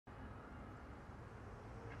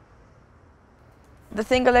The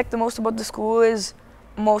thing I like the most about the school is,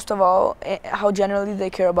 most of all, how generally they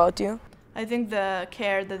care about you. I think the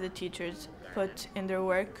care that the teachers put in their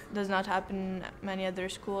work does not happen in many other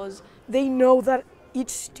schools. They know that each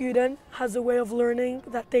student has a way of learning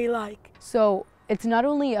that they like. So it's not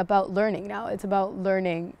only about learning now, it's about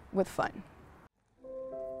learning with fun.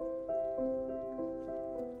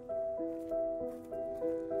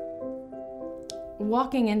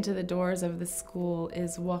 Walking into the doors of the school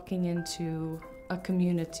is walking into a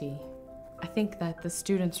community. I think that the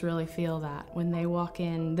students really feel that when they walk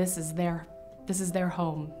in, this is their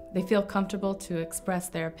home. They feel comfortable to express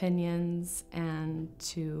their opinions and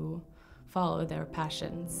to follow their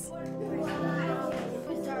passions.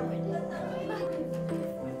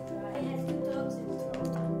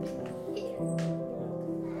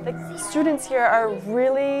 The students here are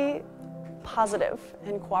really positive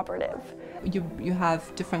and cooperative. You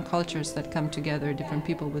have different cultures that come together, different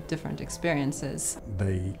people with different experiences.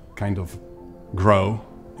 They kind of grow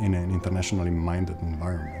in an internationally minded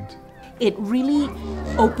environment. It really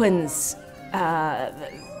opens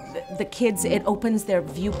the kids, it opens their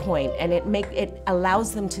viewpoint, and it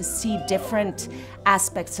allows them to see different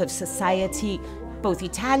aspects of society, both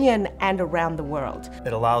Italian and around the world.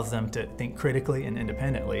 It allows them to think critically and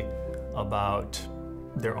independently about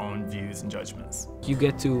their own views and judgments. You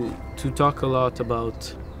get to talk a lot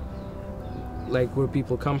about like where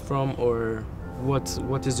people come from or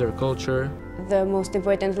what is their culture. The most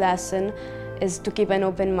important lesson is to keep an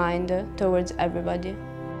open mind towards everybody.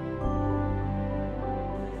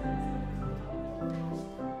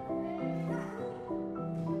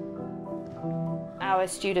 Our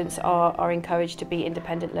students are encouraged to be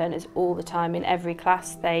independent learners all the time. In every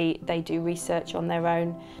class they do research on their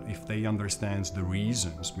own. If they understand the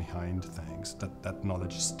reasons behind things, that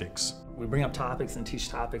knowledge sticks. We bring up topics and teach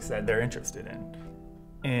topics that they're interested in.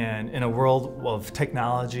 And in a world of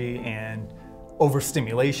technology and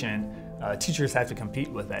overstimulation, teachers have to compete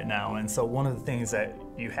with that now. And so one of the things that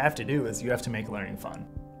you have to do is you have to make learning fun.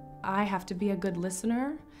 I have to be a good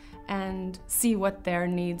listener and see what their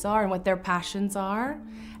needs are and what their passions are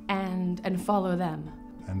and follow them.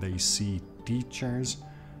 And they see teachers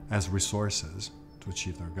as resources to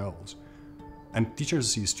achieve their goals. And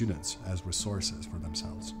teachers see students as resources for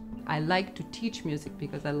themselves. I like to teach music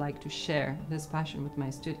because I like to share this passion with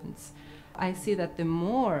my students. I see that the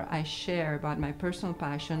more I share about my personal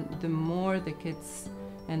passion, the more the kids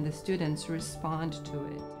and the students respond to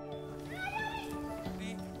it.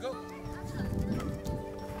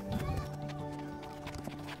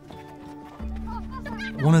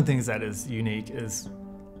 One of the things that is unique is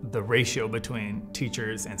the ratio between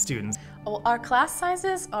teachers and students. Well, our class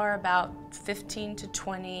sizes are about 15 to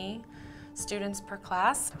 20 students per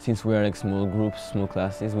class. Since we are like small groups, small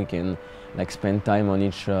classes, we can like spend time on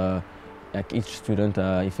each student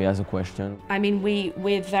if he has a question. I mean,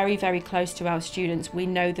 we're very, very close to our students. We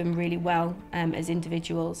know them really well as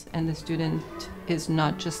individuals. And the student is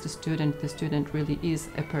not just a student, the student really is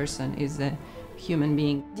a person, is a human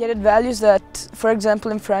being. The added value is that, for example,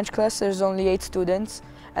 in French class there's only 8 students,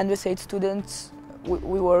 and with 8 students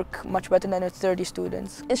we work much better than with 30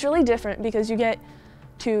 students. It's really different because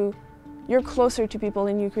you're closer to people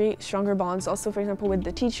and you create stronger bonds. Also, for example, with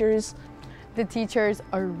the teachers. The teachers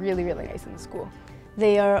are really, really nice in the school.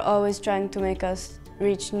 They are always trying to make us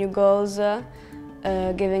reach new goals,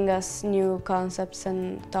 giving us new concepts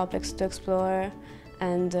and topics to explore,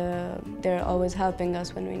 and they're always helping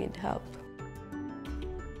us when we need help.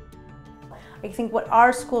 I think what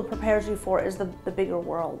our school prepares you for is the bigger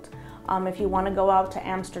world. If you want to go out to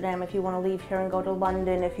Amsterdam, if you want to leave here and go to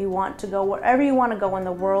London, if you want to go wherever you want to go in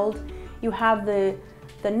the world, you have the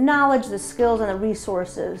knowledge, the skills and the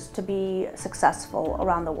resources to be successful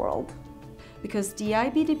around the world. Because the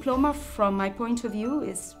IB diploma, from my point of view,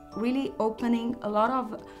 is really opening a lot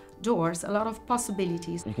of doors, a lot of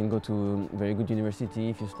possibilities. You can go to a very good university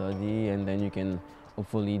if you study, and then you can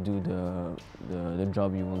hopefully do the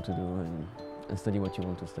job you want to do and study what you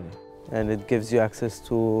want to study. And it gives you access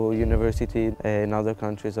to university in other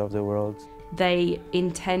countries of the world. They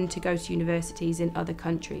intend to go to universities in other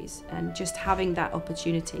countries, and just having that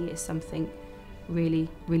opportunity is something really,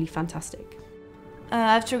 really fantastic.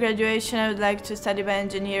 After graduation, I would like to study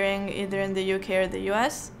bioengineering either in the UK or the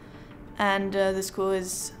US, and the school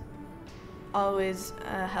is always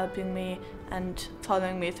helping me and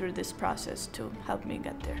following me through this process to help me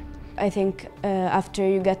get there. I think after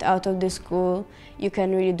you get out of the school, you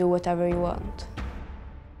can really do whatever you want.